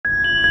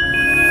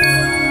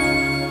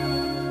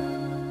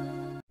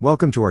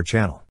Welcome to our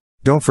channel.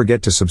 Don't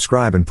forget to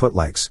subscribe and put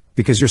likes,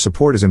 because your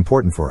support is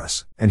important for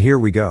us. And here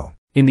we go.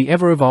 In the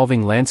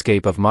ever-evolving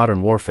landscape of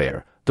modern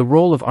warfare, the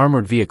role of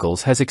armored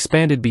vehicles has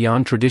expanded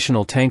beyond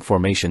traditional tank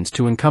formations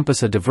to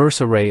encompass a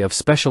diverse array of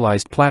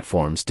specialized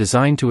platforms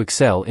designed to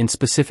excel in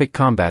specific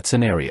combat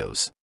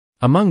scenarios.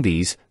 Among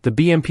these, the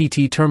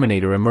BMPT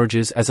Terminator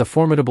emerges as a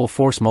formidable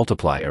force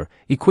multiplier,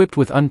 equipped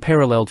with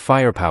unparalleled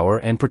firepower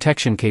and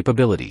protection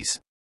capabilities.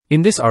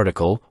 In this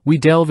article, we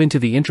delve into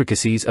the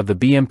intricacies of the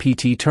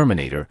BMPT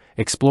Terminator,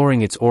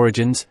 exploring its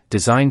origins,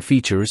 design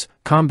features,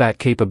 combat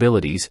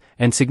capabilities,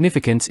 and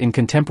significance in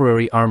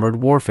contemporary armored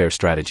warfare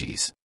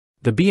strategies.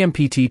 The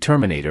BMPT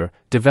Terminator,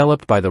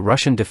 developed by the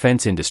Russian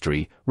defense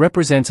industry,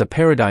 represents a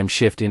paradigm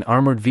shift in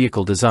armored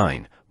vehicle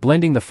design,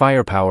 blending the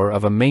firepower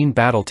of a main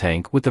battle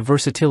tank with the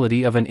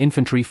versatility of an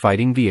infantry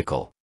fighting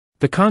vehicle.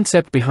 The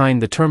concept behind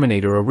the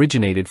Terminator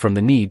originated from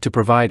the need to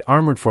provide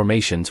armored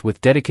formations with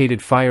dedicated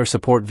fire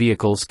support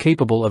vehicles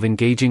capable of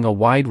engaging a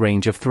wide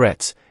range of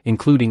threats,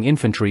 including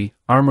infantry,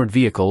 armored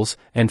vehicles,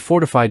 and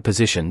fortified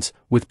positions,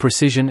 with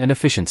precision and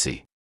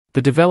efficiency.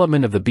 The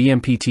development of the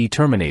BMPT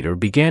Terminator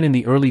began in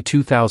the early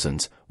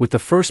 2000s, with the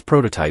first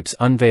prototypes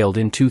unveiled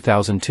in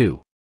 2002.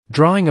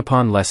 Drawing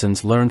upon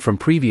lessons learned from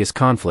previous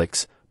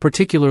conflicts,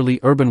 particularly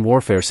urban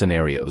warfare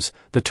scenarios,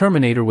 the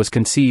Terminator was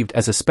conceived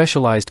as a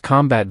specialized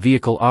combat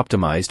vehicle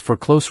optimized for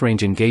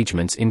close-range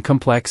engagements in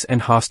complex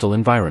and hostile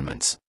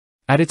environments.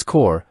 At its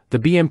core, the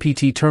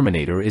BMPT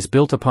Terminator is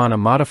built upon a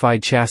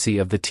modified chassis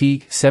of the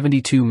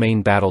T-72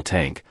 main battle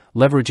tank,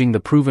 leveraging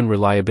the proven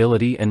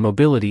reliability and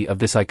mobility of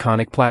this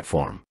iconic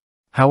platform.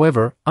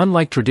 However,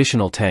 unlike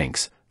traditional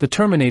tanks, the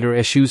Terminator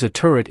eschews a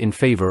turret in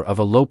favor of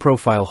a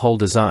low-profile hull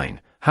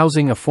design,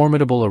 housing a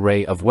formidable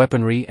array of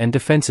weaponry and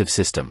defensive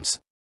systems.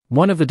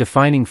 One of the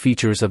defining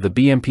features of the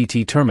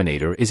BMPT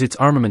Terminator is its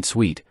armament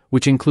suite,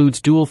 which includes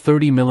dual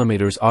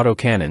 30mm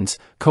autocannons,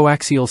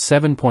 coaxial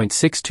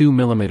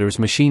 7.62mm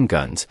machine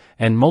guns,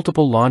 and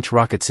multiple launch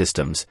rocket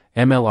systems,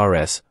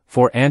 MLRS,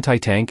 for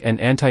anti-tank and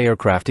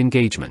anti-aircraft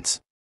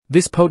engagements.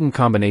 This potent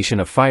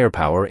combination of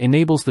firepower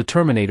enables the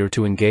Terminator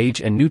to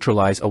engage and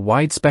neutralize a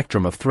wide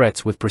spectrum of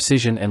threats with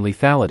precision and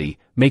lethality,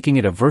 making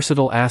it a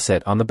versatile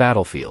asset on the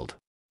battlefield.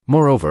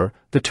 Moreover,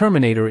 the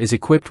Terminator is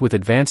equipped with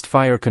advanced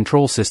fire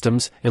control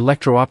systems,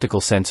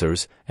 electro-optical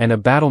sensors, and a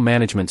battle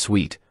management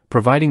suite,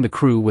 providing the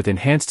crew with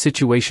enhanced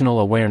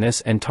situational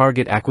awareness and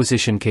target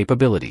acquisition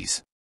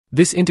capabilities.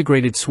 This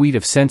integrated suite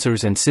of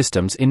sensors and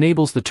systems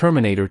enables the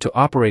Terminator to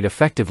operate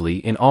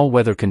effectively in all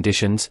weather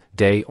conditions,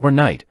 day or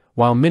night,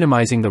 while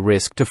minimizing the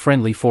risk to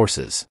friendly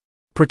forces.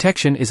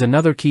 Protection is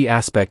another key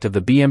aspect of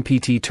the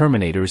BMPT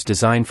Terminator's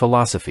design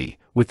philosophy,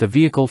 with the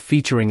vehicle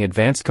featuring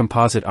advanced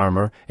composite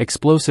armor,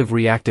 explosive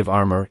reactive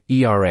armor,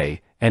 ERA,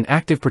 and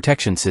active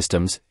protection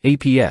systems,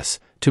 APS,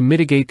 to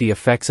mitigate the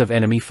effects of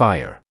enemy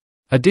fire.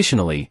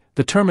 Additionally,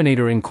 the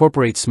Terminator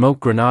incorporates smoke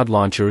grenade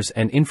launchers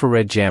and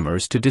infrared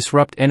jammers to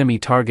disrupt enemy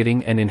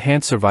targeting and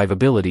enhance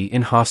survivability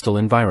in hostile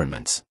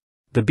environments.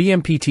 The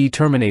BMPT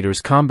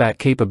Terminator's combat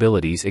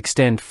capabilities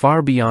extend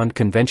far beyond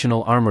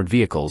conventional armored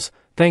vehicles,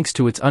 thanks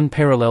to its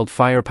unparalleled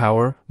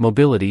firepower,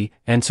 mobility,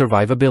 and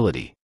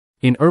survivability.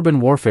 In urban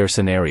warfare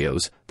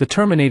scenarios, the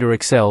Terminator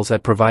excels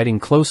at providing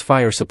close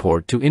fire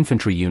support to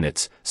infantry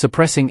units,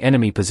 suppressing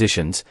enemy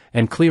positions,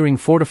 and clearing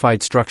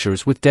fortified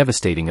structures with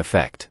devastating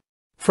effect.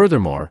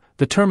 Furthermore,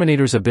 the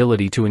Terminator's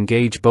ability to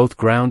engage both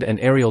ground and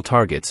aerial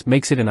targets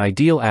makes it an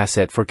ideal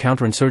asset for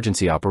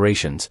counterinsurgency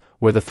operations,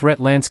 where the threat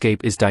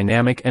landscape is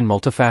dynamic and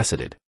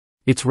multifaceted.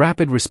 Its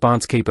rapid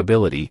response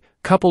capability,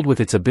 coupled with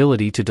its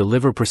ability to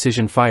deliver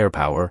precision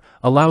firepower,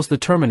 allows the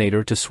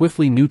Terminator to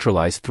swiftly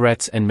neutralize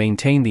threats and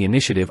maintain the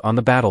initiative on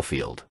the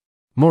battlefield.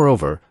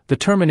 Moreover, the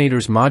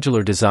Terminator's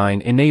modular design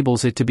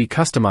enables it to be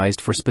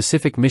customized for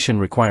specific mission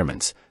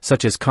requirements,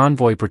 such as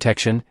convoy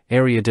protection,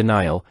 area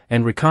denial,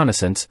 and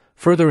reconnaissance,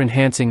 further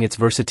enhancing its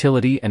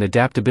versatility and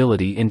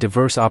adaptability in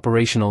diverse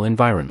operational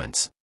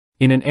environments.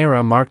 In an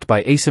era marked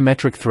by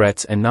asymmetric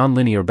threats and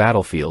nonlinear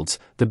battlefields,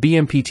 the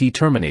BMPT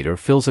Terminator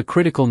fills a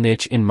critical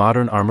niche in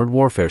modern armored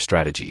warfare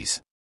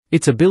strategies.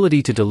 Its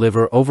ability to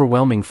deliver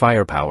overwhelming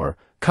firepower,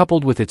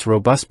 coupled with its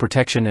robust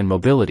protection and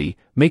mobility,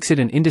 makes it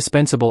an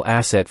indispensable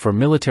asset for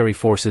military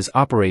forces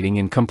operating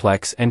in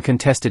complex and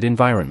contested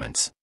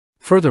environments.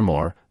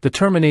 Furthermore, the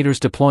Terminator's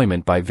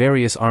deployment by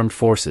various armed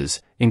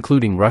forces,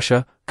 including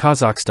Russia,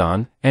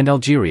 Kazakhstan, and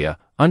Algeria,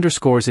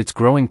 underscores its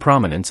growing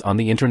prominence on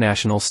the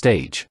international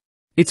stage.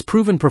 Its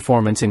proven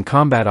performance in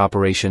combat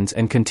operations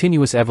and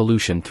continuous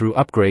evolution through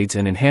upgrades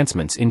and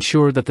enhancements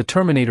ensure that the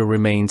Terminator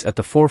remains at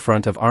the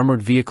forefront of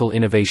armored vehicle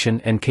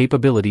innovation and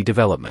capability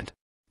development.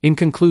 In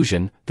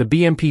conclusion, the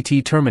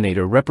BMPT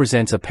Terminator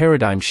represents a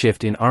paradigm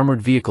shift in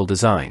armored vehicle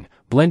design,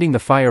 blending the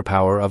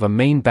firepower of a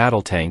main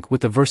battle tank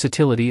with the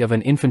versatility of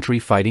an infantry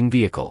fighting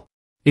vehicle.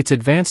 Its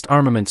advanced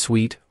armament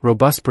suite,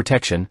 robust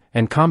protection,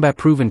 and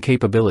combat-proven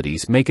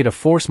capabilities make it a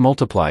force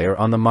multiplier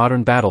on the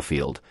modern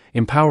battlefield,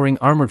 empowering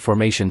armored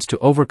formations to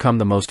overcome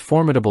the most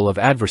formidable of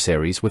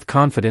adversaries with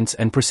confidence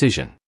and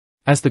precision.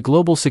 As the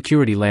global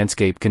security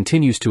landscape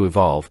continues to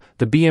evolve,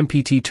 the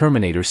BMPT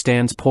Terminator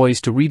stands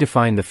poised to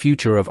redefine the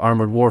future of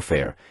armored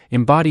warfare,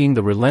 embodying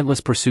the relentless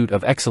pursuit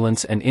of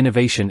excellence and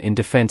innovation in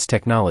defense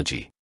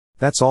technology.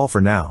 That's all for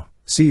now.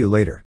 See you later.